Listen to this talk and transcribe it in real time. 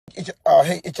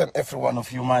Hey, each and every one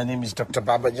of you. My name is Dr.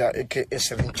 Babaja, aka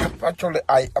Serin. Actually,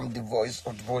 I am the voice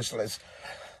of the voiceless.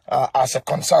 As a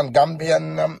concerned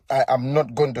Gambian, I am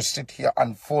not going to sit here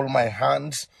and fold my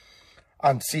hands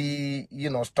and see,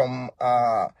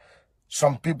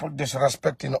 some people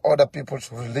disrespecting other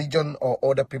people's religion or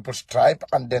other people's tribe,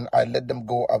 and then I let them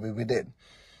go away with it.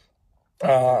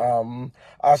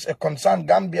 As a concerned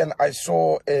Gambian, I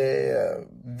saw a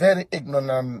very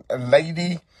ignorant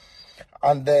lady,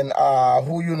 and then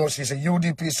who she's a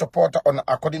UDP supporter.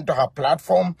 According to her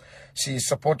platform, she's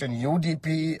supporting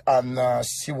UDP, and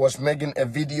she was making a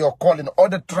video calling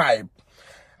other tribe,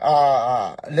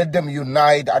 let them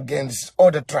unite against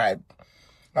other tribe,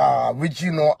 which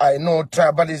I know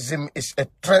tribalism is a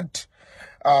threat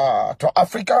to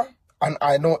Africa, and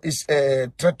I know it's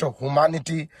a threat to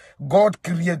humanity. God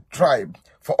created tribe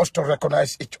for us to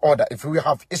recognize each other if we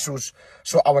have issues,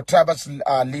 so our tribal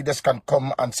leaders can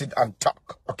come and sit and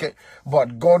talk, okay?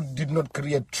 But God did not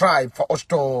create tribe for us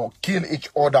to kill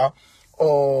each other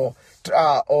or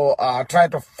try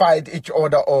to fight each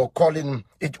other or calling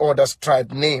each other's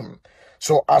tribe name.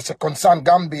 So as a concerned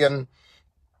Gambian,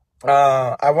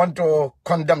 I want to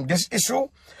condemn this issue,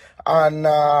 and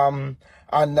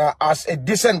as a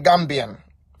decent Gambian,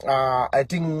 I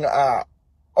think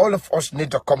all of us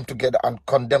need to come together and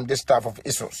condemn this type of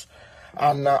issues.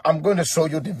 And I'm going to show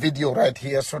you the video right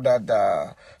here so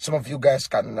that some of you guys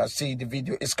can see the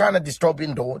video. It's kind of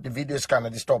disturbing though. The video is kind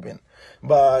of disturbing.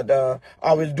 But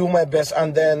I will do my best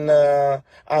and then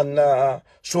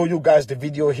show you guys the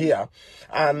video here.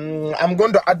 And I'm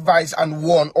going to advise and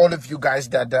warn all of you guys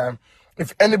that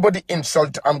if anybody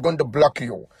insults, I'm going to block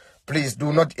you. Please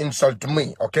do not insult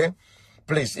me, okay?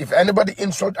 Please, if anybody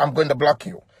insults, I'm going to block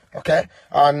you. Okay,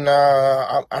 and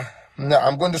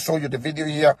I'm going to show you the video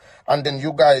here, and then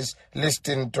you guys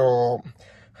listen to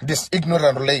this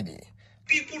ignorant lady.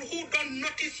 People who don't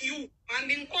notice you, and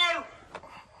in call,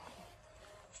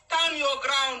 stand your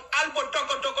ground, albo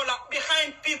dogola,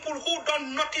 behind people who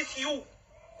don't notice you,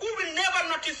 who will never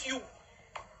notice you.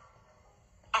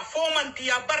 A foreman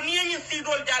tia, barniyan yung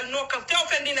sidol jal no, kasi te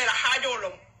offending ila hajo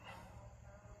long.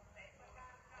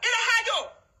 Ila hajo.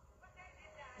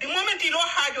 The moment you know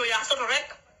hajo ya sort of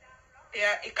wreck,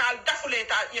 yeah, it can definitely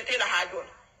you tell a hajo.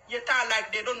 You tell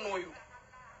like they don't know you.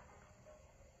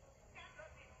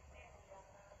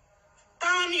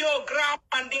 Stand your ground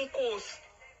and then course.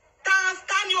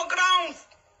 Stand your ground.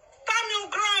 Stand your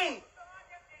ground.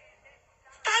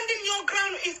 Standing your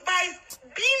ground is by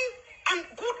being a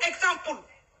good example.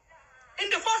 In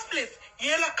the first place,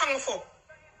 yela kang for.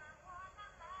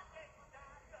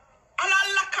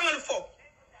 Ala kang for.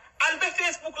 Albe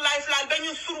Facebook live la albe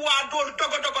ñu surwa dol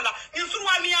dogo la ñu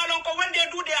surwa mi yalon ko when they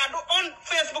do their on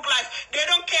Facebook live they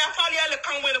don't care fal yalla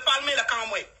kan moy la fal me la kan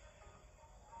moy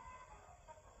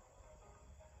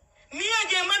ni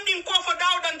aje mandin ko fo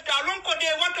dawdan ta lon ko they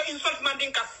want to insult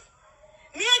mandinkas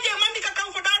ni aje mandika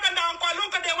kan fo dawdan ta ko lon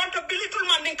ko they want to belittle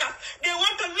mandinkas they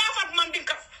want to laugh at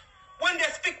mandinkas when they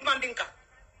speak mandinka.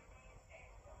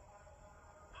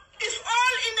 It's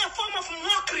all in a form of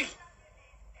mockery.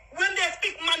 When they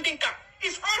speak Mandinka,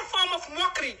 it's all form of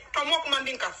mockery to mock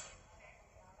Mandinkas.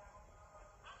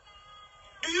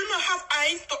 Do you not have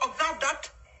eyes to observe that?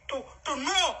 To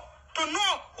know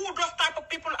who those type of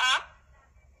people are?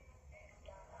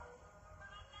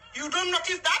 You don't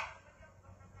notice that?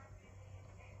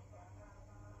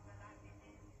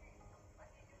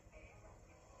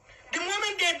 The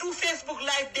moment they do Facebook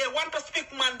Live, they want to speak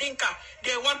Mandinka,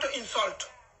 they want to insult.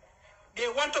 They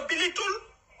want to belittle,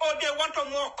 or they want to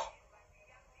mock.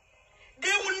 They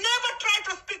will never try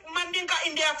to speak Mandinka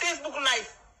in their Facebook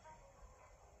Live.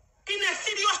 In a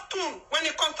serious tone when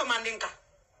it comes to Mandinka.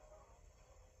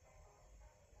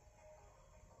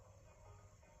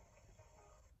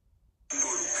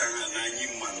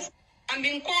 And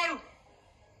in call,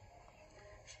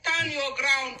 stand your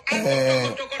ground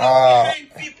and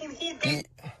behind people who don't.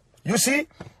 You see,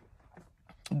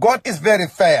 God is very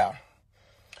fair.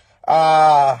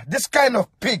 This kind of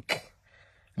pig,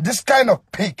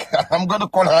 I'm going to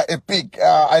call her a pig.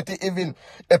 I think even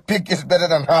a pig is better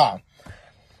than her.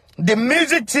 The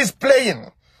music she's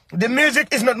playing, the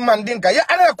music is not Mandinka. Yeah,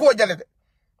 I know jalete.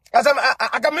 As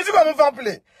I can music on move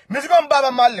play. Music on Baba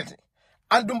Malete.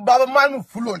 And do Baba Malmu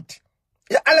fluent.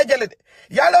 Yeah, I know jalete.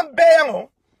 Yalam beyango.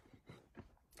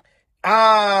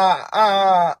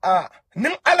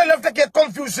 Ning ala left get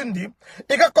confused di. You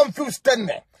get confused then.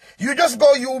 You just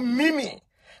go, you mimi.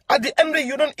 At the end,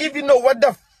 you don't even know what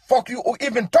the fuck you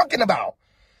even talking about.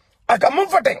 I can move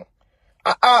for thing.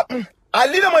 I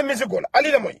lead my musical. I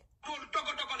lead my.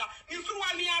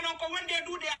 When they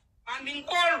do their and in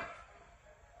call,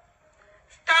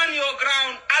 stand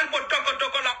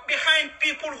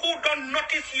people who don't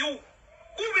notice you,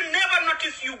 who will never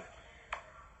notice you.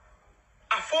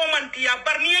 A foreman tia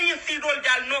barniyan sidol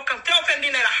jal no kan te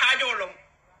ofendina la hajo lom.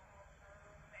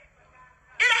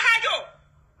 Ila hajo.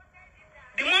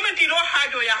 The moment you know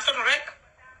hajo ya soto rek,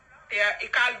 ya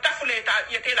ikal dafule ta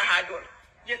yete la hajo.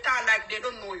 Yeta like they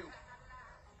don't know you.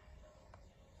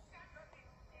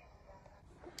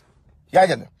 Ya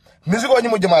jale. Musico ni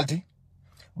mo jamalti.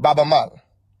 Baba Maal.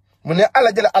 Mune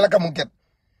ala jale ala kamuket.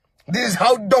 This is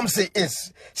how dumb she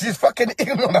is. She's fucking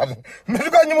ignorant.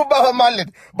 Musico ni mo Baba Maal.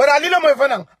 But alila mo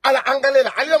fanang ala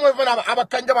angalela. Alila mo fanang aba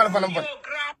kanja mala fanang. Stand your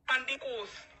ground, bandicos.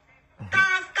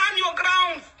 Stand your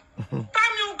ground.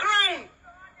 Stand your ground.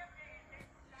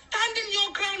 Standing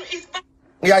your ground is bad.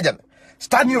 Ya jale.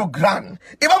 Stand your ground.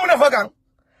 Iba muna fagang.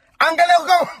 Angale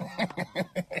ko.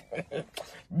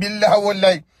 Billah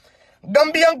wallahi.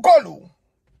 Gambian kolu.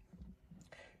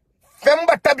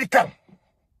 Femba tabikan.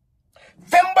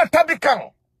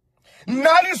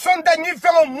 Nali sonda ni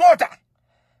femo mota.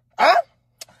 Ah?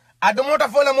 Ado mota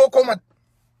fola mo komat.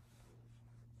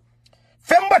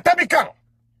 Femba tabikan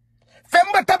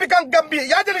Gambia.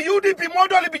 Yadele UDP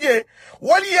modoli bije.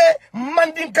 Waliye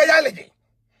mandinka yaleje.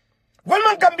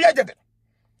 Walman Gambia jade.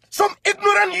 Some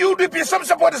ignorant UDP, some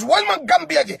supporters, Walman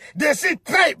Gambia, they say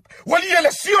tribe. Well, you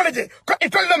theology.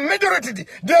 It all the majority.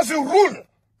 There's a rule.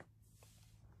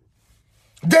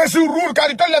 There's a rule.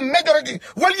 Can it all the majority?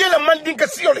 Well, you mandinka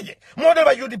theology. More than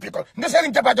by UDP. This is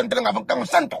in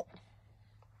Santo.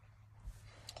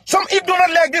 Some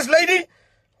ignorant like this lady,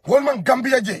 Walman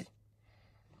Gambia,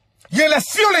 Yela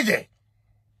theology.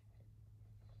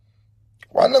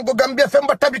 One go Gambia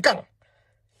femba tabikan.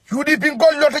 UDP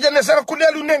ngol lota jande sara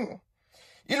kulelu neng.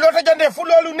 I lota jande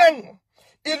fulolu neng.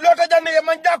 I lota jande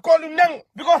yamanja ko lu neng.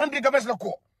 Biko handi games la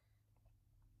ko.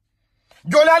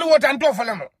 Jolalu wota anto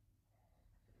falamo.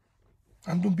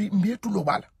 Andu mbi tulo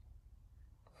bala.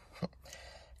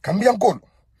 Kambian kol.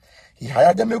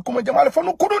 Yaya jame kuma jamale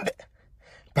fonu kudunde.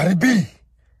 Bari bi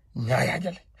nyaya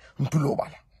jale ntulo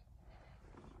bala.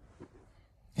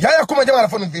 Yaya kuma jamale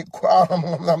fonu vi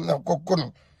ko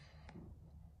kunu.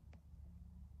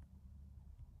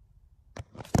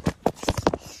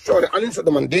 Sorry, I didn't say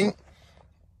the manding.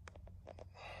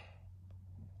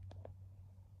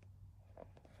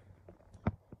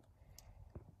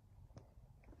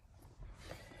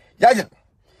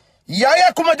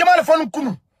 Yaya kuma jamal fon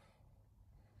kunu.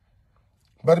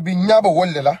 Barbi nyaba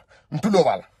wolle la ntulo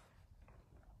bala.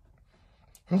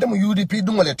 Ndemu UDP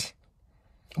dungoleti.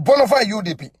 Bonofa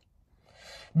UDP.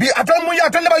 Bi atal mu ya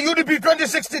ba UDP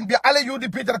 2016 bi ale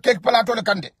UDP tar kek palato le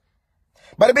kande.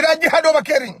 Barbi raji hado ba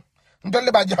kering.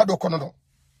 Ntolle ba jihado kono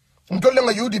ntolle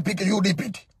nga UDP ke UDP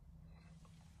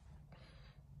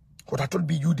ko tatol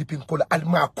bi UDP ko la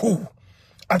alma ko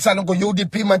ansana go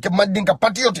UDP man ke mandinga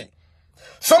patriote.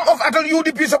 Some of atol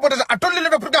UDP supporters atol le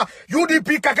Africa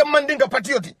UDP ka ke mandinga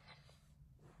patriote.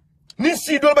 Ni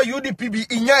si do ba UDP bi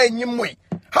inya nyimwe.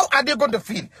 How are they going to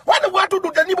feel? What to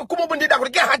do dani bu kumo bondi da ko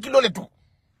ke hakilo le tu.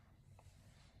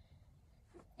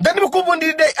 Then we come on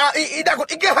the day, I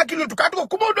got again Hakilo to Kato,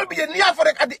 come on, be near for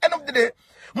at the end of the day.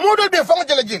 Model be a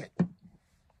fungal.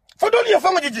 For don't you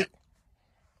fungal.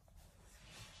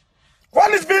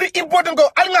 One is very important go,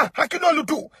 Alna Hakilo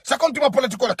Lutu, second to my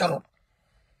political carol.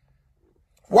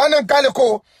 One and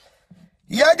Kaleko,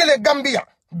 Yagele Gambia,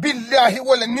 Billahi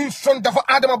will a new son for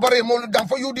Adam Bare more than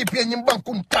for UDP and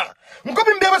Yimbankunta. I'm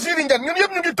coming there sitting there, you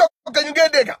need to talk, can you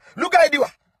get there? Look at you.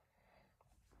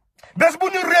 Bes bu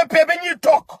ñu répé ba ñuy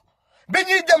tok ba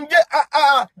ñuy dem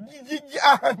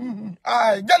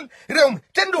jël réew mi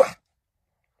kenn du wax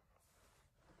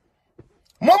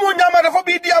momo ñama dafa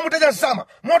bi diamu tajan sama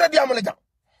moo tax diamu la jam.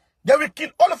 They will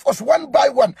kill all of us one by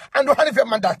one and do hani fe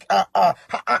mandak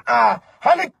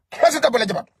hani hesitable la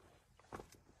jabat.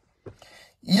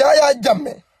 Yaya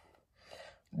Jammeh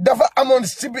dafa amone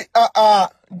sibi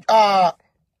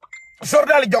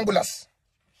sordali jongulas.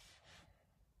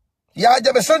 Ya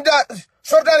jabe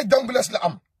soldari junglers la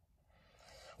am.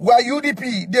 Where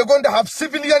UDP, they're going to have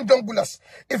civilian junglers.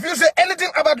 If you say anything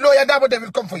about Lawyer Dabo, they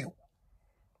will come for you.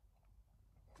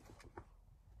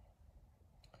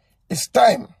 It's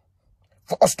time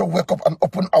for us to wake up and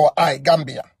open our eye,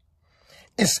 Gambia.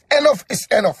 It's enough, it's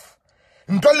enough.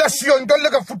 Ndolle siyo, ndolle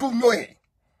ka futu nyoye.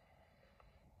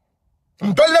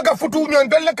 Ndolle ka futu nyoye,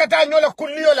 ndolle kata nyola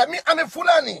kuliola. Mi ame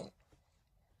fulani.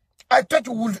 I thought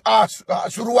you would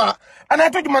Surua, and I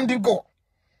thought Mandinko.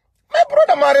 My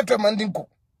brother married to Mandinko.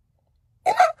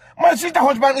 You know, my sister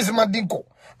husband is Mandinko.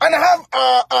 And I have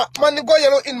Mandinko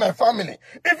yellow in my family.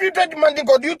 If you touch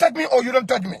Mandinko, do you touch me or you don't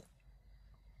touch me?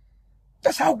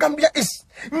 That's how Gambia is.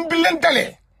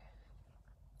 Mbilentale.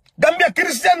 Gambia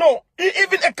Christian no.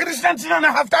 Even a Christian doesn't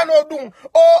have to know doom.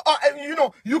 Or you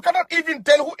know, you cannot even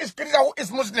tell who is Christian, who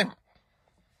is Muslim.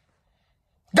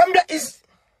 Gambia is.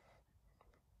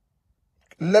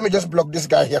 Let me just block this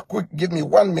guy here. Quick, give me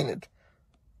 1 minute.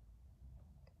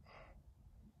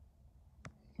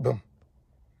 Boom.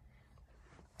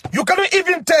 You cannot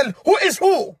even tell who is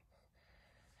who.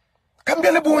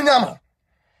 Gambia lebu nyama.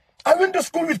 I went to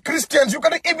school with Christians. You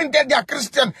cannot even tell they are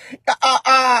Christian.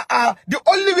 The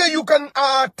only way you can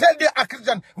tell they are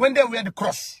Christian when they wear the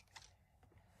cross.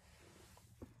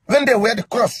 When they wear the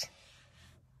cross.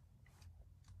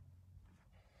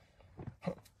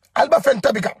 Alba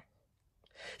Fentabika.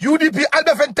 UDP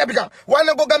Alba Fentabika.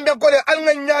 Wana go Gambia kole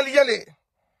alnga nyali yale.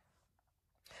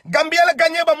 Gambia la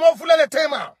ganyeba mofula le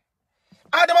tema.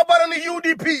 Adama barani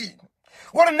UDP.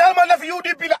 Wana nalma laf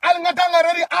UDP la alnga tanga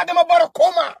rari Adama bara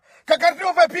koma. Kakati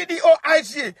over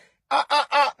PDOIC.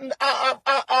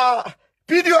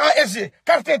 PDOIC.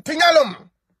 Karte tinyalum.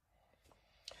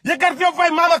 Ye karte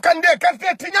over Mama Kande.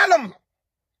 Karte tinyalum.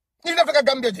 Ni lafaka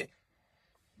Gambia je.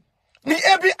 Ni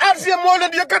ebi arzie molo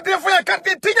di ye karte over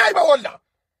karte tinyay ba wala.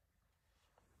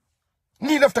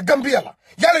 Ni lafta Gambia la.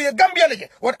 Yalo ye Gambia le je.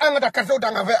 Wat anga da karte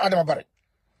utanga ve Adama bare.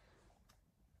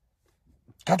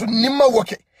 Katu nimma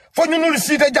woke. Fo nyunul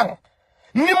sita jang.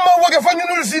 Nimma woke fo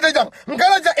nyunul sita jang.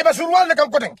 Ngalaja eba surwal le kan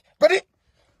koteng. Kodi?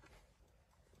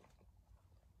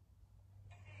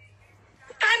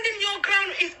 Standing your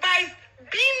ground is by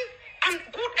being a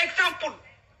good example.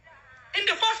 In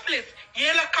the first place,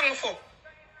 yela kang fo.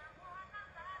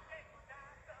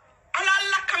 Ala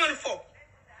la kang fo.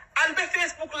 And the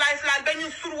Facebook live like when you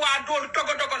surwa dol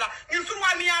togo la. You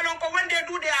surwa mi alon ko when they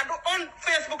do their own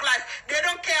Facebook live, they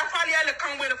don't care if le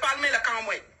kang le fal me le kang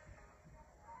way.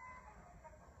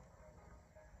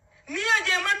 Niya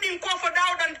je mandin ko for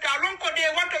Daud and Talon ko they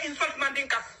want to insult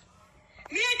mandinkas.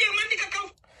 Niya je mandika kan.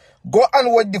 Go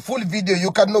and watch the full video.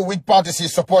 You can know which party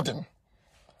she's supporting.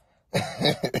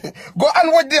 Go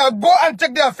and watch their, go and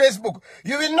check their Facebook.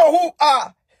 You will know who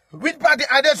are, which party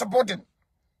are they supporting.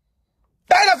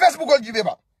 Tala Facebook ol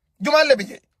jibeba. Juman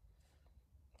lebije.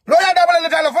 Loya dabala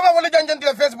tala fama wala janjanti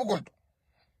la Facebook ol.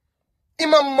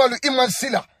 Imam Malu, Imam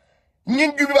Sila.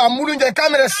 Nyin jubiba mulu nje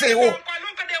camera say oh.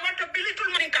 They want to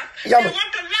belittle mandinkas. They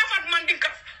want to laugh at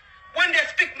mandinkas when they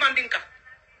speak mandinka.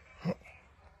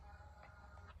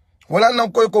 Wala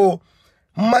nan koy ko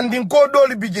mandinko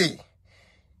doli bije.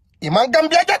 Iman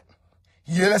Gambia jat.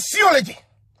 Yela siyoleje.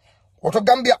 Oto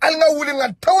Gambia alga wuli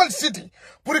ngan tawal city.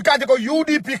 Puri kaje ko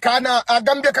UDP kana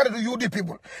Gambia kada UDP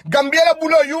people. Gambia la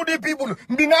bulo UDP people.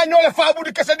 Mbina nyole fabu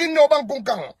di kasadin no bankun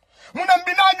kan. Muna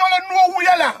mbina nyole nuo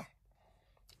wuyala.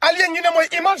 Aliye nyina moy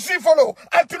iman si follow.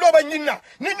 Altulo ba nyina.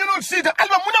 Ninyo no sita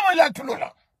alba muna moy la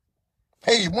tulola.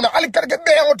 Hey muna alikarge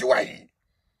be yangoti wayi.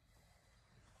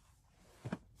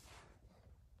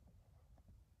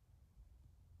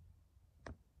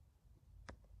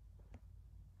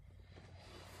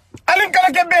 Alin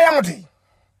kala kembe yangoti.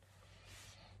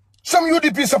 Some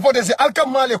UDP supporters say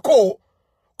Alkamale ko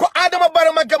Adama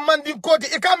Barama Gamandi Koti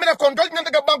Ikamina control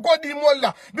Nanga Banko di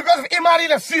Mola because of Imari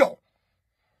la Sio.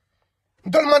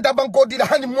 Dolmanta Banko di the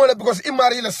Hani Mola because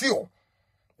Imari la Sio.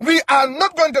 We are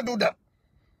not going to do that.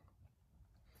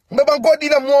 Banko di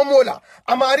la Mola.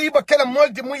 Amari Bakela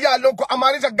Multi Muya Loco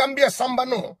Amarisa Gambia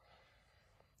Sambano.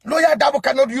 Lawyer Dabo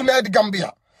cannot unite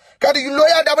Gambia. Kadi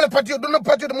lawyer Dabo party do not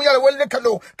party the Muya well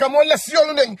kalo. Kamola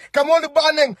Sioning, Kamola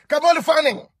Banning, Kamola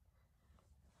Fanning.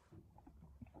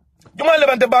 Juma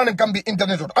levante banning can be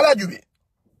internet. Ala jubi.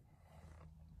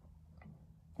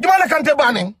 Juma le kante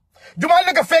banning. Juma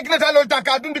le fake net alol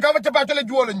taka dundi ka wacha batale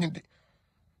juwolo nyindi.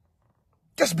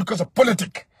 Just because of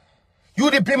politics.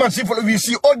 UDP man see we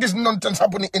see all this nonsense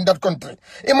happening in that country.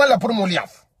 Imala promo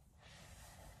liaf.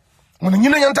 Mun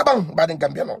nyina nyanta bang badin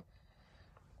Gambia no.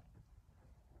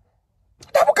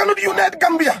 Tabu cannot unite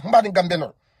Gambia badin Gambia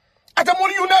no. Ata mo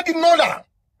unite no la.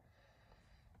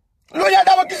 Lawyer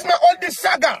dawa kisna all this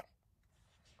saga.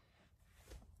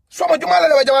 So ma jumala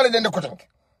la jamala dende kotanke.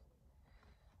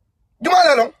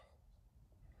 Jumala long.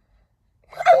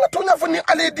 Anga tonya foni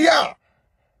ale dia.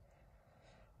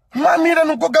 Mamira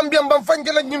no go Gambia mbam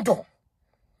fanjela nyinto.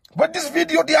 But this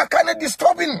video they are kind of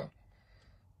disturbing.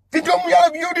 Video mu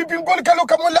yala UDP ngol kalo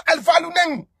kamola alfalu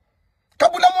neng.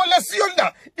 Kabula mola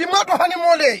siolda. Imato hani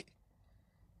mole.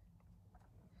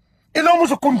 Ilo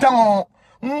musu kuntango.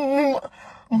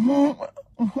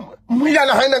 Mu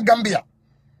yala haina Gambia.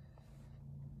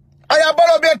 Aya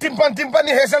balo be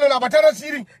timpani hesano la batara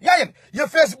siri yayen ye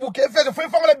Facebook e Facebook fo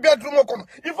fangala bedroom kono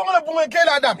il faut ngala bunga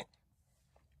kela dami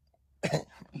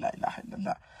la ilaha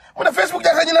illallah mona Facebook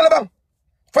jaka nyina la bang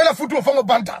fa la photo fango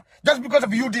banta just because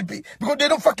of UDP because they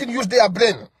don't fucking use their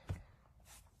brain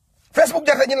Facebook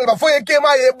jata ñinal ba foye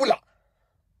kema ye bula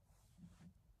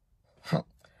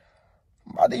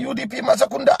badi UDP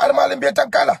masakunda alma ale mbe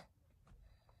tankala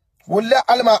wala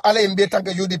alma ale mbe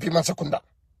tanka UDP masakunda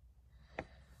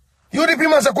UDP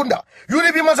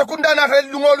masakunda na rel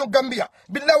ngolu Gambia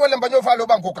billa wala banyo falo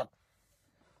banko kan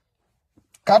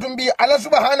katumbi ala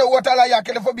subhanahu wa ta'ala ya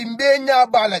kele fo bi mbe nya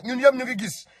bala ñun yam ñu ngi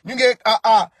gis ñu ngi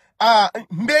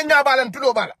mbe nya bala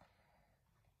tulo bala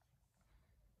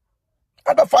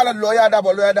aba fala loya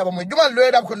dabo mo jumal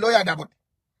loya dabo ko loya dabo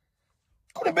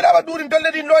ko bi daba durin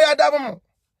tolle din loya dabo mo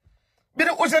bi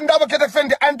de usen dabo kete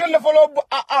fendi an tolle folo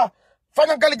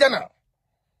fana gal jana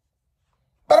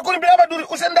par ko bi daba durin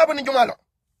usen dabo ni jumalo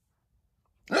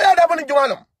loya dabo ni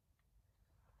jumalo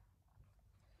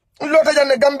lota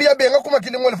janne Gambia be ngakuma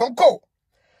kili ngol fon ko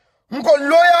nko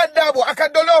loya dabo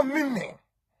akadolo minne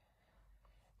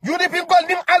UDP ko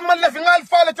nim alman la fi ngal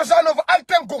fala cosano fo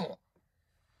altenkum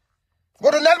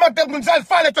wodo nalma tenkum sal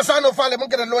fala cosano fala mon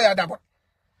kede loya dabo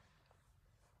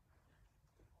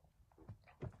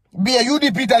biya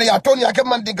UDP dal ya toni ak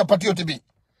mandinka patriote bi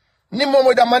ni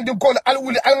momo da mandin ko al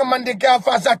wuli al nga mandinka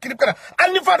fa sa krip kana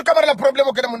anni faatu kamara la problème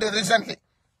ko dem recently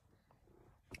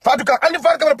faatu ka anni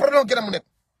faatu kamara problème ko dem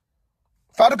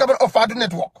Fadu kabar of Fadu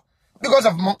network because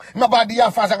of ngabadi ya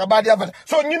fasa ngabadi ya fasa.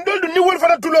 So nyindol ni wol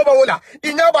fana tuloba wala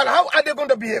inyabal how are they going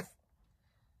to behave?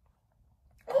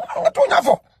 Ngatonya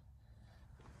fo.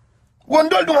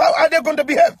 Wondol how are they going to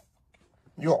behave?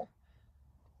 Yo.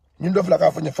 Nyindol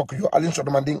flaka fanya fok yo alin so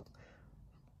demanding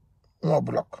no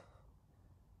block.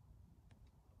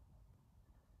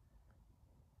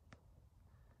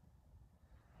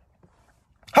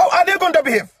 How are they going to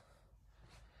behave?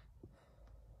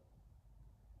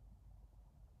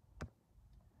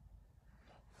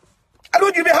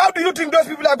 How do you think those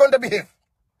people are going to behave?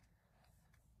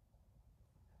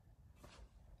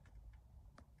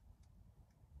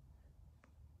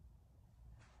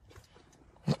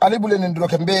 Ali Bulen and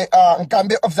Drok and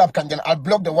Kambe observe Kanjan. I'll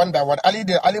block the one by one. Ali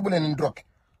Bulen and Drok.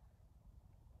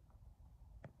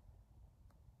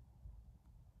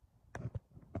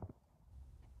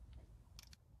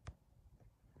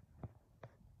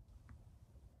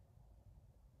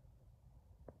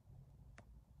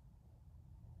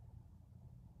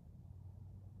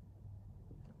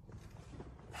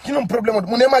 Kino problème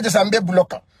mu ne ma jassa mbe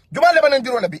bloka juma le banen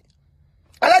jiro labi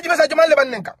ala jibe sa juma le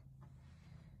banen ka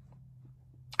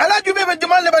ala jube be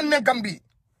juma le banen kambi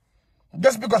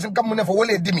just because kam mu ne fo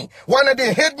wole dimi wana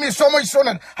they hate me so much so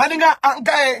that haninga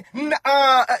anka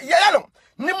yalo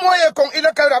ni moye kon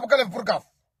ila kayra abukale pour kaf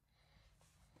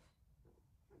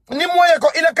ni moye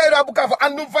ko ila kayra abukaf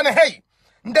andum fane hey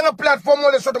ndenga platform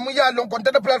wala soto mu yalo kon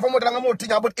tata platform wala ngamo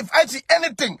tinya but if I see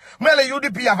anything mele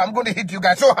UDP I'm going to hit you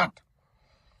guys so hard.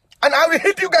 And I will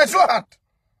hit you guys so hard.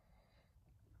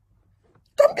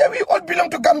 Gambia, we all belong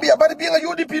to Gambia, but being a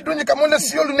UDP, don't you come on the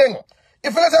Siol Nengo.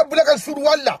 If I say Bulak and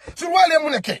Surwale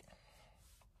Muneke.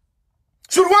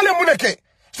 Surwale Muneke.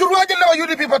 Surwale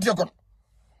never UDP party.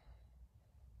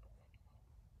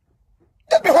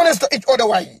 Let's be honest to each other.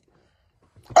 Why?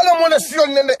 I don't want to Siol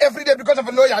Nengo every day because of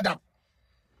a lawyer dab.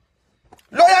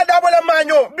 Lawyer dab wala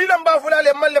manyo. Bilam bafula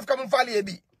le man left kamufali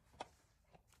ebi.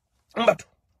 Mbatu.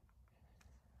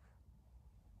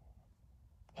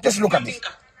 Just look at this. It's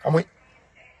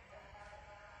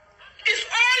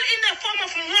all in a form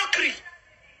of mockery.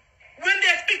 When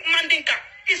they speak Mandinka,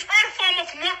 it's all form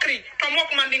of mockery to mock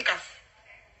Mandinkas.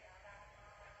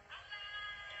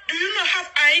 Do you not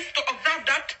have eyes to observe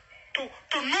that?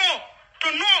 To know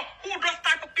who those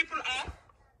type of people are?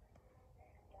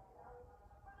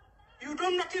 You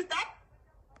don't notice that?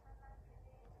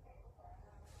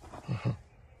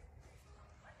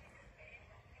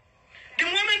 The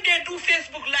moment they do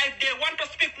Facebook Live, they want to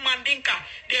speak Mandinka,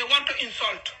 they want to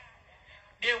insult,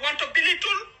 they want to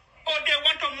belittle, or they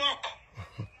want to mock.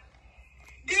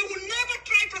 They will never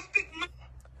try to speak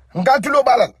Mandinka. Ngatulo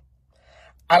balal.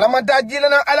 Alamanta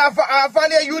jilana alafa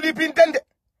afali ya UDP intende.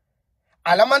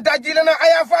 Alamanta jilana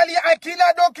ayafali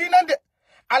akila do kinande.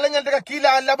 Alanyantaka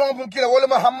kila alabang mukila wala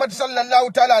Muhammad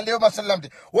sallallahu ta'ala alayhi wa sallam.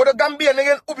 Wada Gambia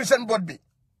nengen ubisen bodbi.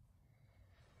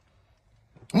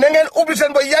 Nengen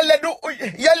ubisen bo yalla du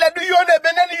yone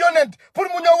benen yonent pour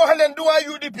mu ñoo wax len du wa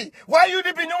UDP wa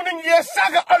UDP ñoo nañ ye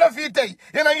saga ala fi tay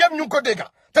yena yam ñu ko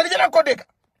dega te dina ko dega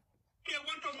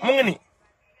mu ngi ni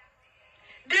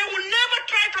they will never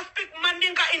try to speak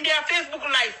Mandinka in their Facebook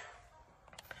live.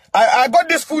 I got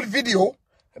this full video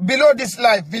below this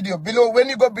live video when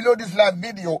you go below this live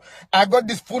video I got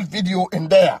this full video in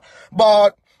there,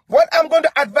 but what I'm going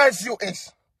to advise you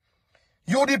is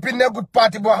UDP ne good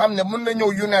party bo xamne mën na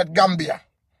ñew unite Gambia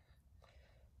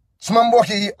suma mbokk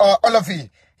yi olof yi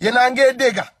yena ngey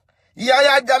dégga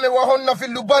Yaya Jammeh waxoon na fi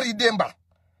lu bari démba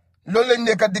loolu lañ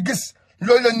nekk di gis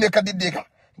loolu lañ nekk di dégg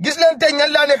gis leen tey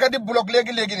ñan laa nekk di bloc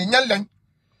léegi ni ñan lañ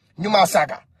ñu maa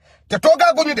saaga te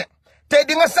toogaaguñu de te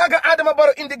di nga saaga Adama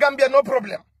Barrow indi Gambia no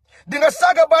problème di nga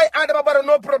saaga baay Adama Barrow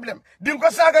no problème di nga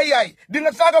ko saaga yaay di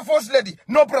nga saaga first lady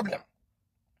no problem.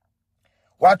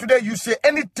 Well, today you say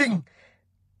anything,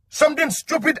 something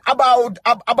stupid about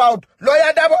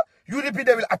Lawyer Dabo, UDP,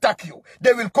 they will attack you.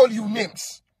 They will call you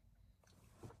names.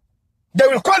 They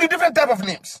will call you different type of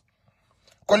names.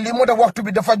 Kon li mo da waxtu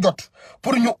bi dafa jot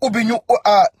pour ñu ubbi ñu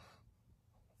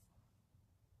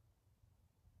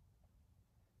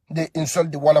they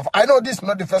insult the Wolof. I know this is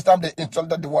not the first time they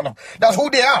insulted the Wolof. That's who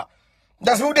they are.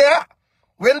 That's who they are.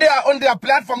 When they are on their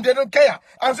platform, they don't care.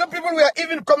 And some people were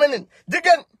even commenting.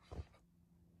 Again,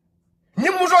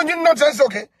 nonsense,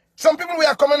 okay? Some people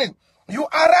were commenting. You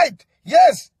are right.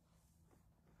 Yes.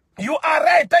 You are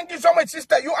right. Thank you so much,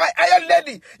 sister. You are Iron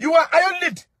Lady. You are Iron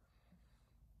Lead.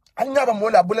 I never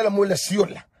mola bulela mola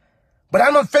siola. But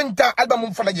I'm not fenta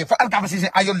album for the for Alcabasi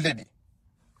Iron Lady.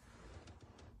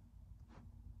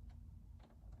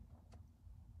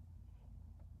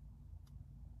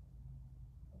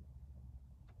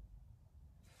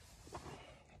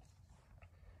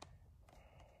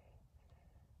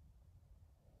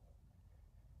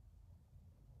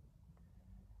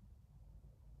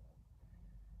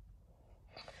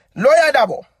 Lawyer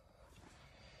Dabo,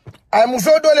 I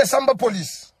muso dole samba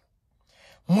police.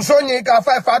 Muso nye ka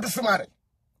fa fadu sumare.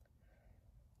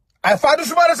 I fadu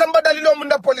sumare samba dalilo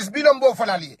munda police bilo mbo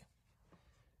falali.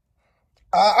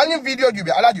 Any video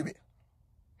jube, ala jube.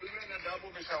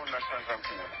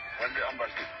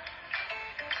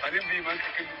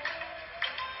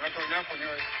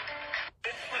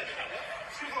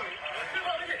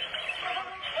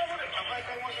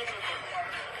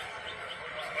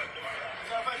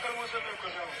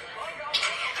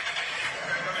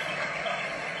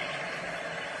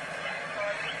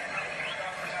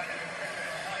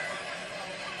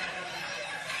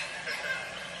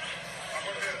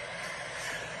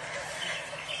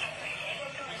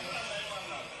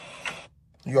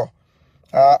 Yo,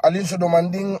 Alin so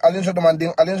demanding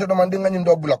nganyim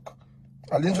do block.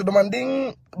 Alin so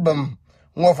demanding bam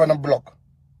ngofa na block.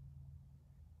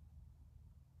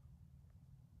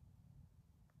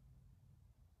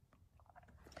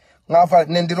 Ngafa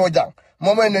nendiro jang.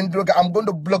 Mama nendiro ka I'm going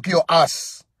to block your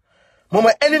ass.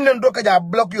 Mama any nendiro ka ja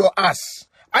block your ass.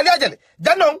 Ali ajale.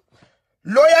 Janong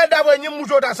Lawyer Dabo nyim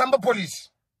muso da samba police.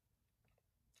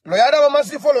 Lawyer Dabo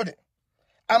must follow de.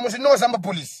 Amusi no samba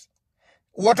police.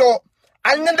 Woto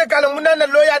anyande kala munana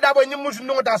Lawyer Dabo nyim muso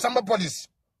no da samba police.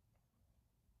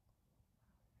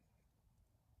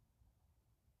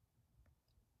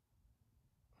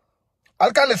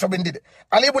 Alkane Sobindi.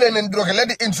 Alibule nendiro ke let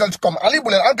the insults come.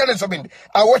 Alibule Alkane Sobindi.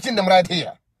 I'm watching them right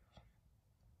here.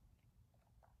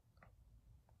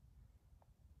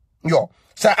 Yo.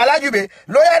 Sa alajube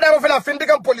Lawyer Dabo fela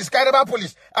findikan police Kairaba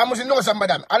police amusi no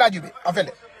sambadan alajube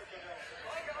afele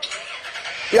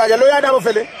ya Lawyer Dabo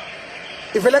fele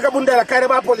ifele ka bunda la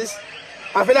Kairaba police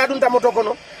afele adunta moto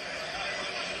kono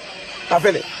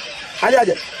afele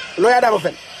aliaje Lawyer Dabo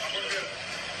fele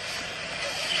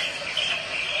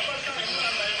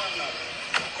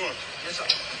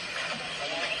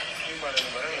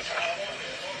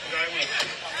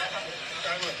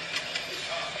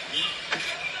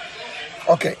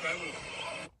okay.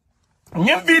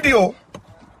 New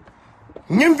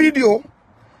video,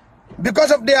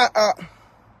 because of their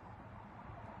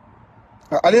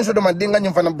Alin so demanding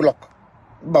nganyim fana block.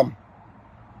 Bam.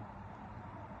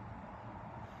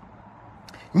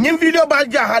 New video ba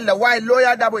jahala why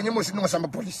Lawyer Dabo nyimusi ndungo samba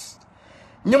police.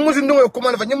 Nyimusi ndungo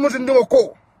kumana nyimusi ndungo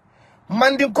ko.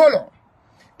 Mandin kolo.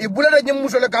 Ibula da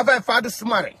nyimuso le kafa fadu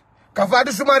sumare.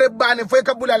 Kafadu sumare bani fo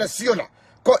kabula la siola.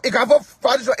 Ko ikafo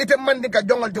fadu so ite mandika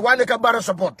jongol ti wane ka bara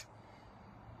support.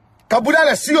 Kabula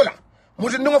la siola.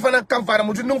 Muzindungo fana kamfana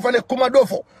muzindungo fana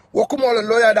kumadofo. Wakuma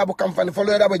Lawyer Dabo kamfani fo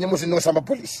Lawyer Dabo nyimusi ndungo samba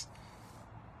police.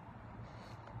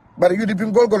 But you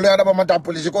dipin go Lawyer Dabo mata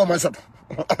police ko man soto.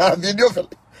 Video fel.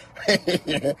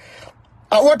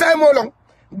 What time long?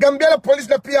 Gambia la police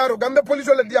la PRO, Gambia police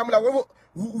la diamla wo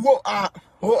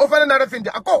fana na rafindi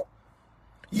ako.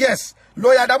 Yes,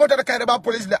 Lawyer Dabo ta Kairaba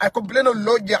police I complain on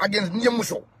lodge against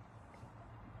Nyemuso.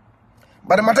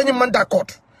 But the matter manda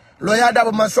court. Lawyer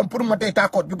Dabo man some pour mata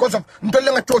court because of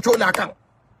ntolenga chocho la kan.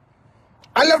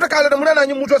 I left the kala da muna na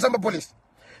Nyemuso samba police.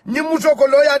 Nyemuso ko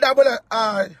Lawyer Dabo la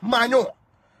manyo.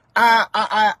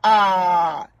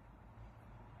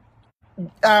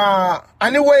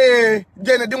 Anyway,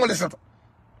 jene dingo le soto.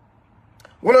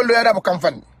 Wolo Lawyer Dabo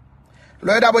kamfani.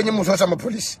 loya dabo nyi muso sama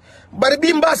police bari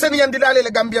bi mba sen yandi dale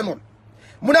le Gambia non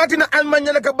munatina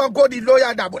almanya la ka banko di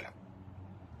loya dabo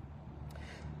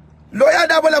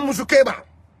la musu keba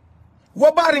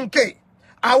wo barin ke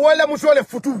awala muso le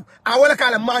futu awala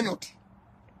kala manyoti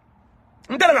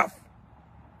ndala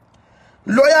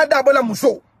loya dabo la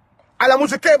muso ala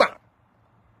musu keba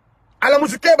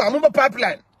mumba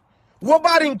pipeline wo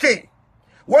barin ke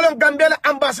wala Gambia la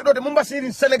ambassador de mumba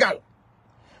siri Senegal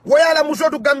woya la muso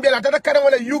du Gambia la tata kare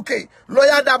wala UK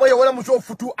loya dabo ya wala muso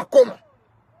futu akoma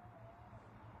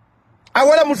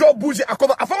awala muso buzi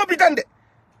akoma afama bitande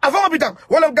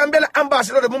wala Gambia la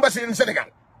ambassador de mumba siri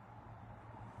Senegal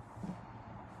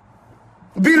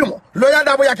bilumo loya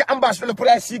dabo ya ke ambassador pour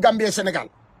la si Gambia Senegal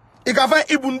ikafa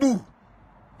ibundur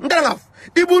ndangaf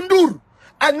ibundur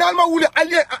analma wule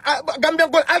alle Gambia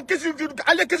gol al kesi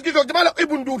jumala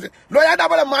ibundur loya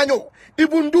dabo la manyo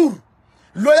ibundur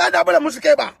loya dabo la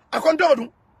musikeba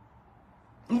akondodu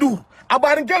ndur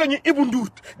abarin kelo ni ibundur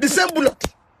the same bullet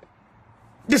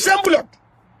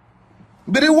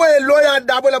biri woye loya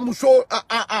dabo la muso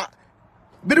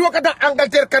biri wakata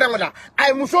Angleterre karamala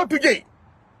ay muso tuje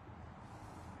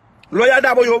loya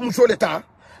dabo yo muso leta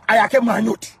ayake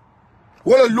manyoti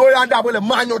wala loya dabo le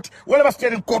manyoti wala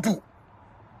basteri kotu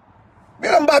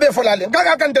bilam babe folale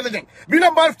gaga kan tele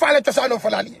bilam bal fale tosano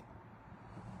folale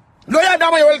loya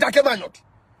dabo yo wala take manyoti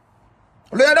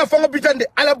loya da fongo bitande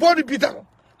ala bodi bitan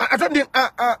atandi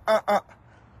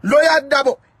loya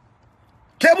dabo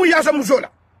kemu yasa musola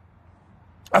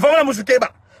afama musukeba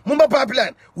mumba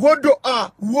pipeline wodo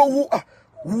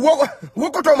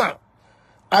wo kotoma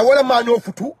awala manyo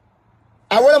futu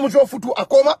awala muso futu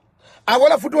akoma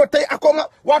awala futu tay akoma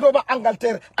wato ba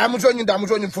Angleterre amuso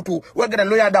nyi futu wagada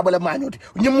loya dabo la manyoti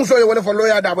nyi muso yo wala fo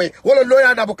loya dabo wala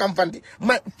loya dabo kamfandi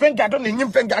ma fenga don ni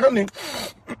nyim fenga don ni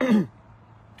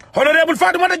honorable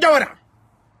Fatimata Jawara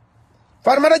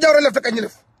lefta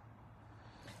kanyilef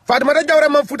Fatimata Jawara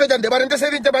man futa jande barante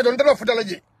Serigne Touba don dara futa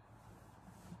laje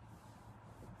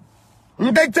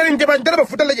ndek Serigne Touba dara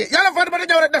futa laje yalla Fatimata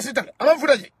Jawara dasital amam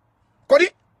futa je kodi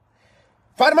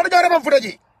Fatimata Jawara man futa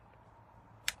je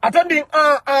attending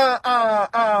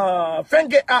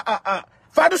fenge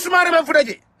Fadu Sumare man futa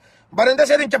je barante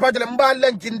Serigne Touba le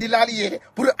mbalan jindi laliye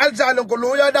pour alzalon ko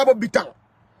loya dabo bitang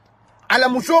ala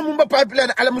muso mumba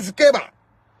pipeline ala musukeba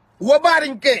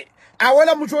wabarinke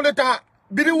awala muso leta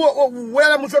biri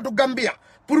wala muso to Gambia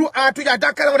pour atu ya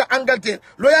dakala wala Angleterre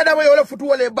loya dabo wala futu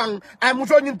wala bang ay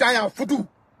muso nyinta ya futu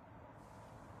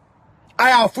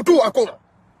aya futu akoma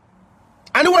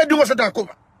ani we dingo sota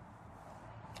akoma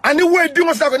ani we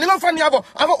dingo sota ni ngafani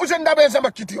abo usenda be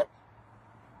samba kitio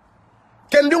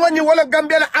kendi wani wala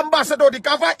Gambia la ambassador di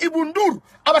kafa ibundur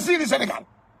abasiri Senegal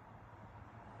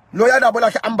loya dabo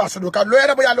la ke ambassador ka loya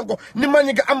dabo ya lonko ni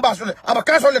manyi ke ambassador aba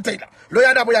kaso le tayla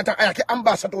loya dabo ya ta aya ke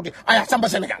ambassador di aya samba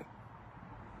Senegal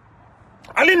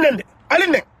alinne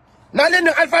na lenne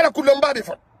alfa la kulomba be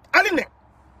fon alinne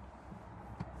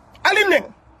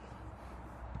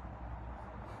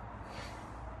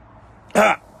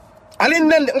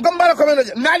alinne ngambara ko meno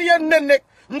naliyen nenne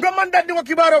ngam dandi ko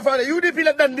kibaro faale UDP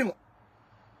la dandi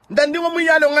mo mu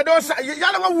yalo ngado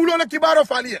yalo nga wulo la kibaro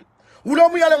faale yen wulo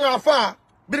mu yalo nga fa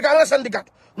birkala syndicat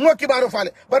mo kibaro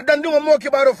faale bar dandi mo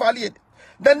kibaro faale yen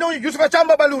dandi Yusufa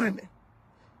Chamba balurine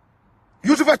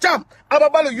Yusufa Cham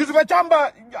ababalu Yusufa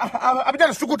Chamba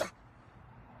abidal sukuta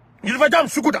Yusufa Cham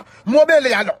sukuta mo bele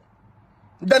yalo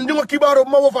dandi mo kibaro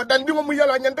mo fa dandi mo mu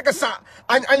yalo anyante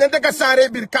ka sare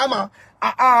birkama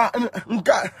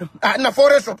na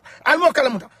foreso almo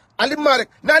kalamuta alimare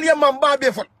naliyama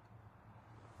mbabe fon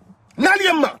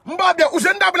naliyama mbabe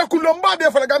usenda bla kullo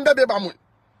mbabe fon Gambia be bamul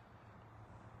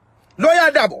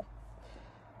loya dabo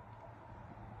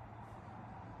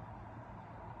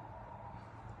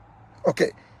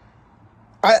okay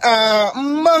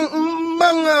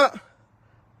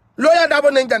loya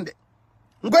dabo nengande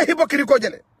ngoy hypocrite ko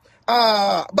jele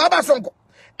Baba Sonko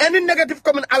any negative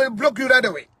comment I will block you right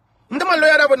away ndama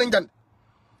loya dabo nengande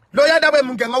loya dabo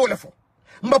munge ngawole fo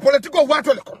mba politiko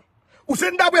wato le kon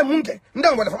usenda dabo munge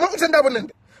ndam wala fo ma usenda dabo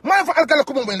nende ma fa alkala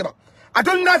ko mo ndaba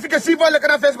atol na fike sivo le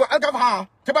kana Facebook alka ha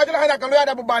te ba jela hana kan loya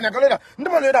dabo bana kan loya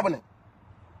ndama loya dabo ne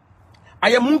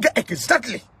aya munge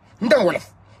exactly ndam wala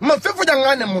fo ma fefo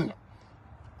jangane mun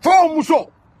fo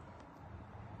muso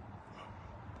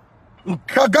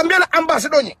ka Gambia la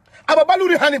ambassador ni aba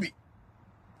baluri hanibi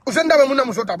usenda dabo mun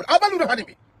muso tabal aba baluri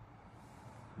hanibi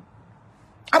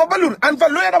aba baluri an fa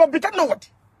loya dabo bitan no what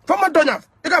for my donya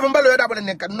ika fa loya dabo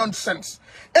ne nonsense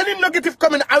any negative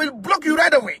comment I will block you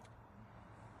right away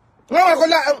ngawa ko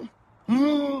la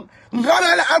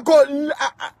ngala la ko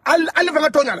al fa nga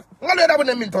tonya la ngalo dabo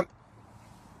ne min tol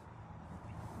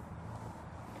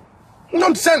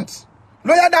Nonsense.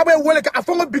 Lawyer Dabo wole ka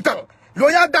afongo bitang.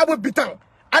 Lawyer Dabo bitang.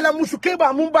 Ala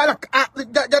musukeba mumbala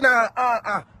jana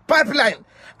pipeline.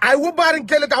 I will bar in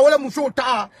Keleta wala muso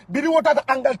ta bili wota ta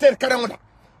Angleterre karangoda.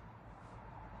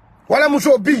 Wala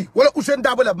muso B wala Usain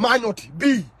Dabo la manyoti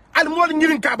B. Al mo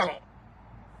ngirin ka bang.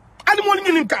 Al mo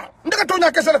ngirin ka. Ndaka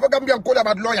tonya kesala fa Gambian ko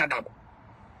about Lawyer Dabo.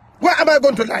 Why am I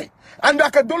going to lie? And I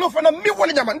can dolo fana mi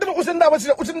wala nyama. Ndaka Usain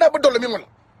Dabo dolo mi wala.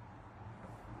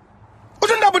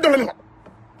 Usain Dabo dolo mi wala.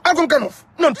 Alcom Kanof.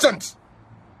 Nonsense.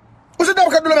 Usain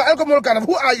Dabo ka dolo mi Alcom Kanof.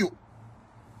 Who are you?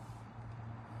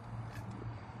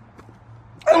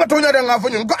 Alma tonya da nga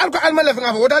fanyo ko alko alma le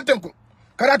nga fo dal tenku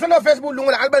kara to no Facebook lu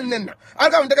ngala alban nenna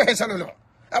alka am daga hesalo lo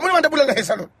amuna man da bulanga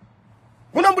hesalo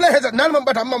muna bula hesal nan man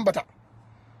bata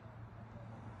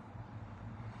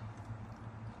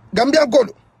Gambia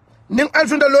golo nin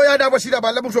alsunda Lawyer Dabo sida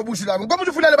ba la muso busida ko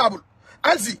muso fulale babul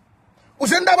alsi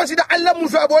Usain Dabo sida alla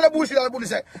muso abola busida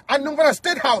bulise andum fana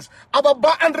State House aba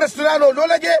ba and restaurant lo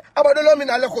laje aba do lo min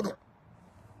ala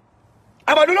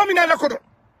kodo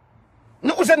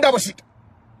no Usain Dabo sida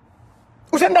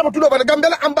Usain Dabo tudo bana Gambia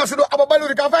la ambassadeur aba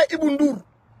balori ka fa Ibou Ndour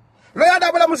Lawyer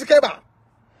Dabo la musikeba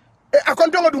e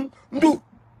akontongo dum Ndour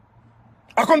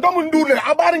akontongo Ndour le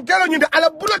abarin kelo nyinde ala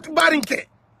bulot barinke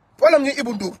wala ngi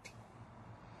Ibou Ndour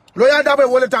Lawyer Dabo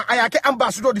woleta ayake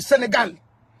ambassadeur du Sénégal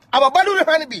aba balori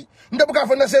hani bi ndabu ka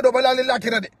fa na sedo balali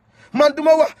lakira de man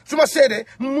duma wax suma sédé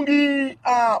mu ngi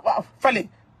fale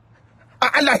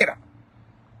allahira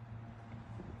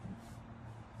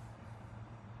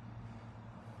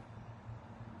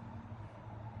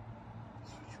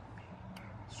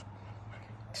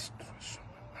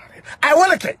I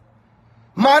want to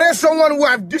marry someone who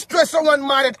have destroyed someone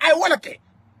married. I want to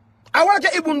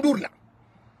Ibou Ndour la.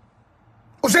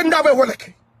 Usain Dabo want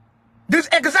to. This is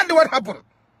exactly what happened.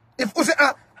 If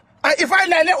I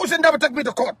lie, Usain Dabo take me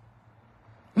to court.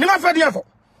 Nima fadi fo.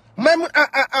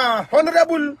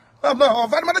 Honorable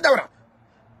Fatma Jawara.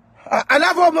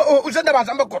 Alavo Usain Dabo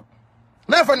samba court.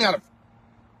 Na fani alaf.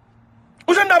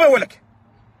 Usain Dabo want to.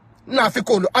 Na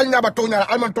fikolo alnyaba tonya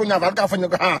alman tonya valka fanyo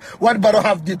what Barrow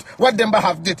have did, what Demba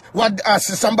have did, what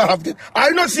Samba have did. Are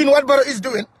you not seeing what Barrow is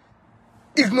doing?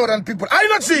 Ignorant people. Are you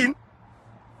not seeing?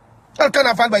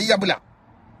 Alkana fall by Yabula.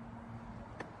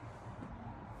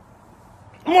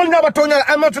 Molnyaba tonya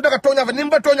alman to daga tonya va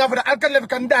nimba tonya va alkan lev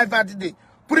kan dai va di.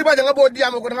 Puri ba janga bo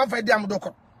diamo ko nga fay diamo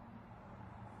doko.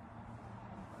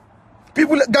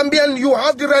 People Gambian, you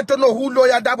have the right to know who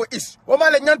Lawyer Dabo is. O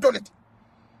male nyantolet.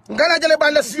 Ngana jale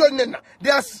ba la siyon nena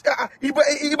dia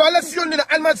iba la siyon nena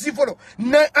alman sifolo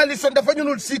na alison da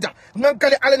fanyul sida nan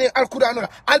kale alani alquran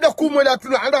alda kumo la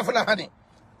tulu alda fala hani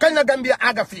kanya Gambia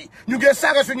aga fi ñu ngi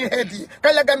saga suñu hedi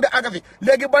kanya Gambia aga fi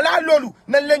legi bala lolu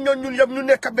nan leen ñun yeb ñu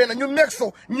nekk ben ñu nekk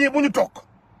so ñi buñu tok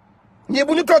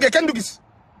kenn du gis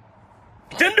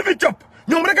kenn du fi chop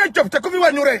ñom rek ay chop te ko fi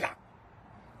wa ñu reey la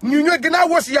ñu ñoy gëna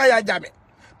wos Yaya Jammeh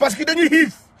parce que dañuy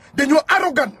hif dañu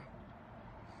arrogant.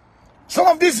 Some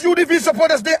of these UDP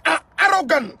supporters, they are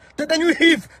arrogant. They you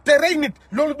heave, they rain it.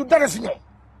 Lolo du dara si ñoom.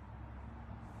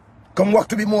 Comme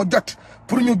waxtu bi moo jot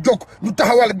pour ñu jóg ñu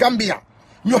taxawal Gambia.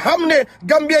 Ñu xam ne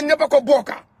Gambia ñëpp a ko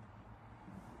bokka.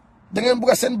 Da ngeen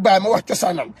bëgg seen baay ma wax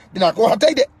cosaanam dinaa ko wax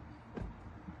tey de.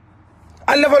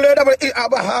 Allah fa Lawyer Dabo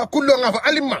kullo nga fa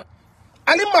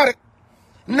alimma rek.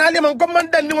 Naa liman comme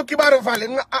man dandi ngo kibaaro faale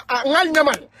ngal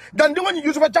ñamal dandi ngo ñu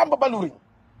Yusufa Chamba Baluri.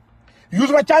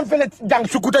 Yusufa Cham fele jang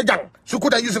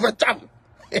sukuta Yusufa Cham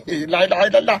la ilaha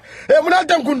illallah munal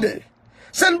tankunde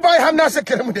sen bay hamna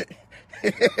sekere mu de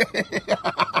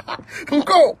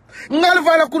ko ngal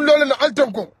fala kullo la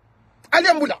altonko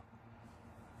aliambula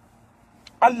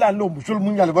Allah no musul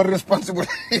munyal var responsible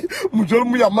musul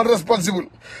muya man responsible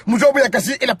musul buya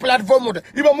kasi ila platform de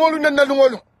iba molu nan na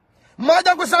ngolu ma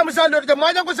jango samu sa lo de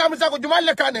ma jango samu sa ko jumal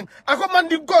le kanen ako man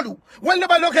di golu wala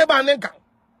ba lokay ba nen kan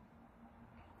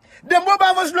Dembo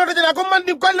ba was lo de la ko man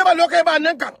di ko le ba lokay ba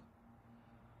nen kan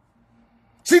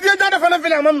si de jada fa na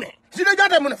fela mamme si de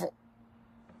jada mun fo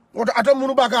woto atom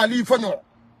munu ba ka li fanyo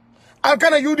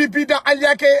alkana UDP da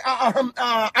aliake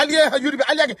aliye UDP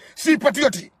aliake si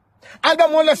patriote alba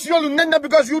mo la siolu nenna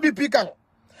because UDP kan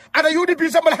ada UDP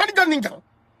sambal hanigan ninkan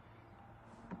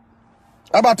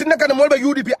aba tinna kan mo ba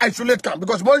UDP isolate kan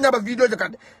because mo nyaba video je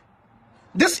kan.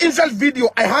 This insult video,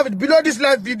 I have it below this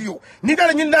live video.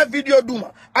 Nida nyin live video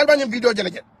duma. Alba nyin video jele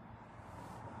jen.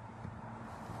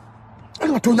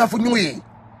 Alma tonya fu nyuye.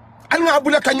 Alma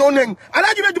abula kanyoneng.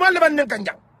 Alaji be jumal ban nen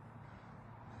kanjang.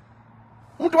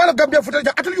 Mutu wala Gambia futa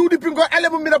ja atul UDP ngo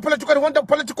elemu mina political wonda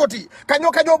politicoti.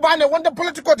 Kanyo bane wonda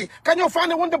politicoti. Kanyo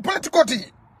fane wonda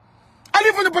politicoti.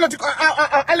 Ali fu political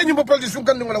ale nyimbo politician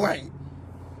kan wala wayi.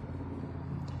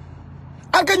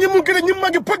 alka nyimu kire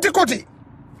nyimma ge politikoti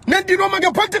ne dino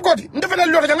mage politikoti ndefena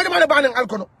lota nga jama banen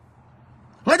alkono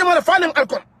nga jama fanen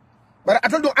alkon bara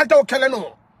atol do alta o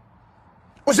kelano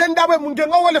Usain Dabo munge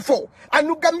ngawale fo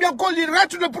anu Gambia ko li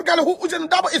ratu de pour gala hu Usain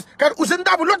Dabo is car Usain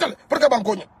Dabo lotal pour ka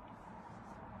bankonya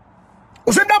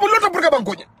Usain Dabo lotal pour ka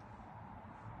bankonya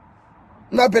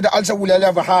na peda alsa wula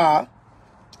leva ha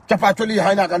chapatoli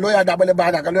haina ka loya dabale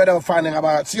bana ka loya da fane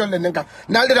ngaba siol le nenka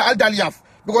nalde alta liaf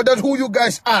because that's who you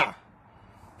guys are.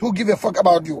 Who give a fuck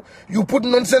about you? You put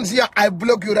nonsense here, I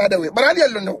block you right away. But I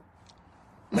don't know.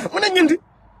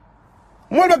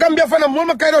 Gambia fana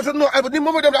mama kairo so no I will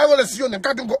see you.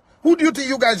 Who do you think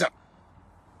you guys are?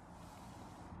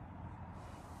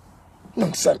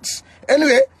 Nonsense.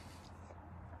 Anyway,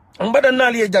 I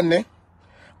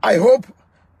hope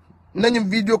nanyum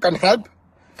video can help.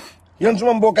 Yan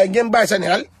suma mboka ngeen bay sen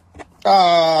hel.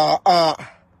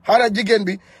 Hara jigen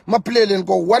bi ma play len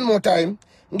ko one more time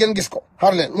ngeen gis ko.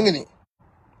 Har len mu ngi ni.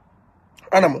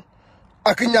 Anamu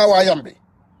ak ñaawa yambi.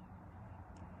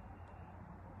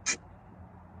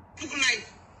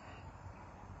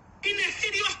 In a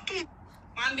serious tune,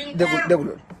 stand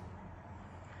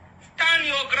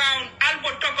your ground, Albo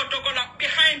Togotogola,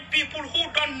 behind people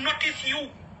who don't notice you,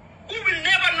 who will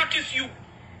never notice you.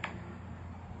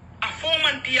 A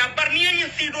foreman tia, Barnian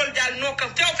Sidol Jal Noka,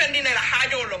 self-ending in a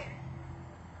hajo long.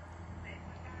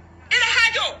 In a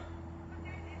hajo.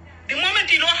 The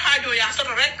moment you know hajo, you are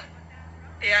sort of wreck.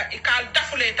 You can't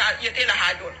definitely tell a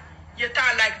hajo. You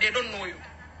tell like they don't know you.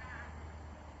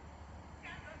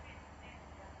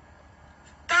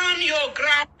 Stand your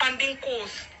ground, standing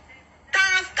course.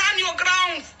 Stand your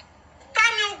ground.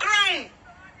 Stand your ground.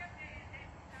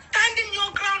 Standing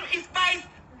your ground is by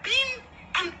being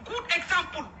a good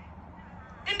example.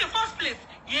 In the first place,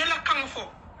 yela kangfo.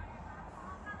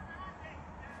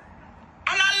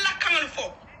 Ala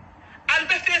kangfo.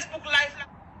 Albe Facebook Live.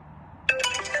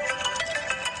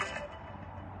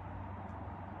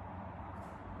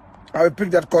 I will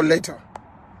pick that call later.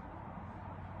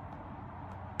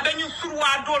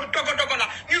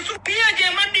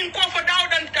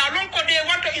 They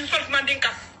want to insult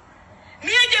Mandinkas.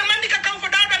 They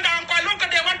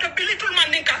want to belittle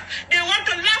Mandinkas. They want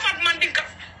to laugh at Mandinkas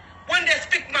when they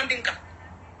speak Mandinka.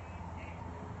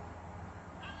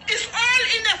 It's all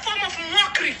in a form of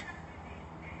mockery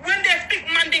when they speak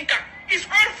Mandinka. It's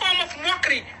all form of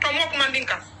mockery to mock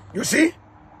Mandinkas. You see?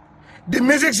 The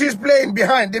music she's playing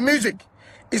behind, the music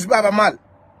is Baba Mal.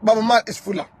 Baba Mal is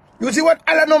Fula. You see what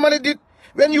Allah normally did?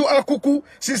 When you are cuckoo,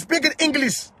 she's speaking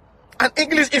English. And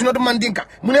English is not Mandinka.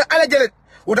 Mune ala jelet.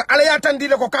 Oda ala ya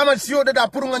tandile ko kama siyo da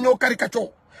purunga nyo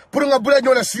karikacho. Purunga bula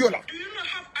nyo la siyo la. Do you not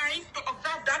have eyes to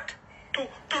observe that? To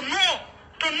know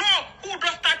who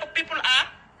those type of people are?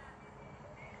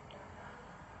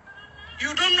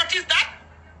 You don't notice that?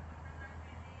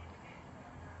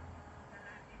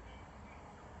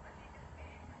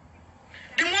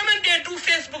 The moment they do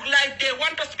Facebook Live, they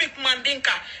want to speak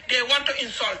Mandinka. They want to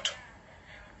insult.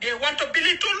 They want to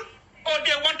belittle. Or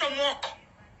they want to mock.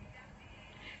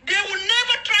 They will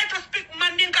never try to speak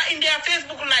Mandinka in their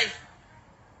Facebook Live.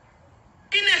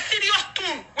 In a serious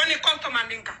tone when it comes to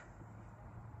Mandinka.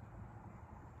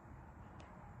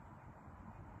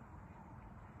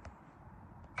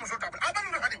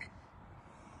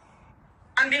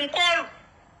 And in call,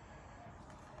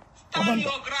 stand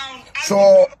your ground.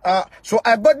 So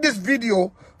I got this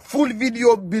video, full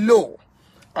video below.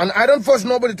 And I don't force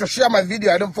nobody to share my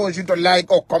video. I don't force you to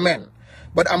like or comment.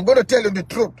 But I'm going to tell you the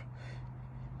truth.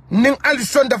 Ning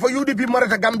alisonda for UDP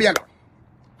marata Gambia.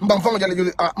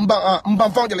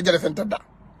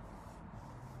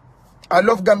 I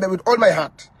love Gambia with all my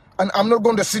heart. And I'm not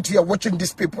going to sit here watching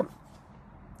these people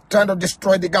trying to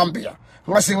destroy the Gambia.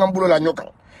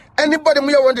 Anybody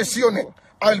who want to see your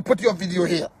I will put your video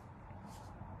here.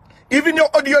 Even your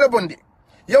audio bondi.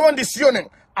 You want to see your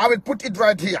I will put it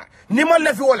right here. Nima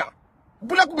Lefiwola.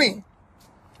 Block me.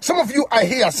 Some of you are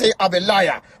here say I'm a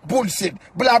liar. Bullshit.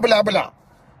 Blah, blah, blah.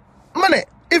 Money,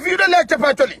 if you don't like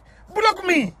Chapatoli, block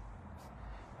me.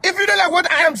 If you don't like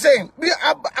what I am saying,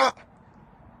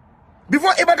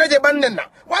 before Ibataje Bandena,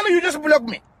 why don't you just block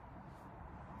me?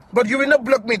 But you will not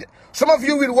block me. Some of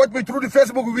you will watch me through the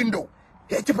Facebook window.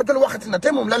 Chapatoli wakatina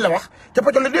temum lala.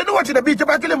 Chapatoli they don't watch the beach.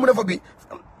 Chapatoli munafobi.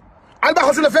 Alba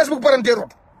house on the Facebook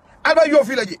parentero. Alba yo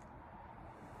filaji.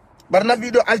 Barna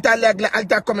video alta like la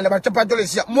alta comment about Chapatoli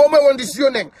sia. Moment on this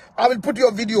yoning, I will put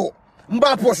your video.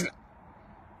 Mba post.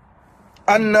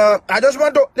 And I just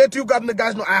want to let you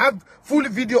guys know I have full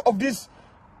video of this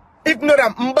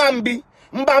ignorant Mbambi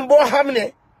Mbambo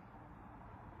Hamne.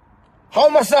 How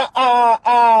much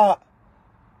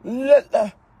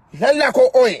Lelako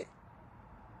Oye.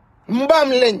 mbaam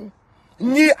lañ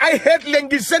ñii ay xeet lañ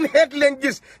gis seen xeet lañ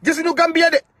gis gisuñu Gambia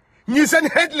de ñii seen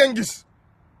xeet lañ gis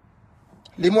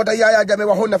li moo tax Yaya Jammeh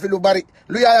waxoon na fi lu bari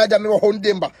lu Yaya Jammeh waxoon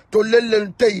démba to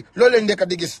leen tey loolu leen nekk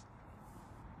di gis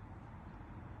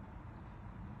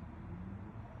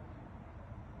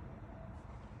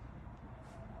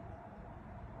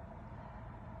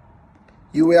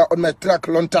you were on my track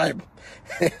long time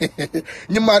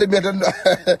ñu mari meto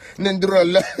nendro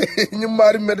ñu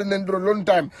mari meto nendro long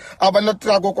time aba na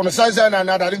track ko no sa na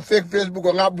na da fake Facebook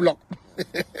nga block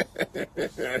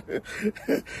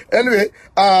anyway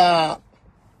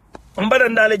mbada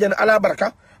ndale jan ala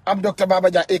baraka I'm Dr.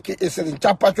 Baba Jah aka Serigne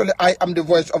Chapachole. I am the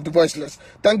voice of the voiceless.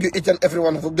 Thank you each and every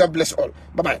one of you. God bless all.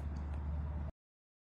 Bye bye.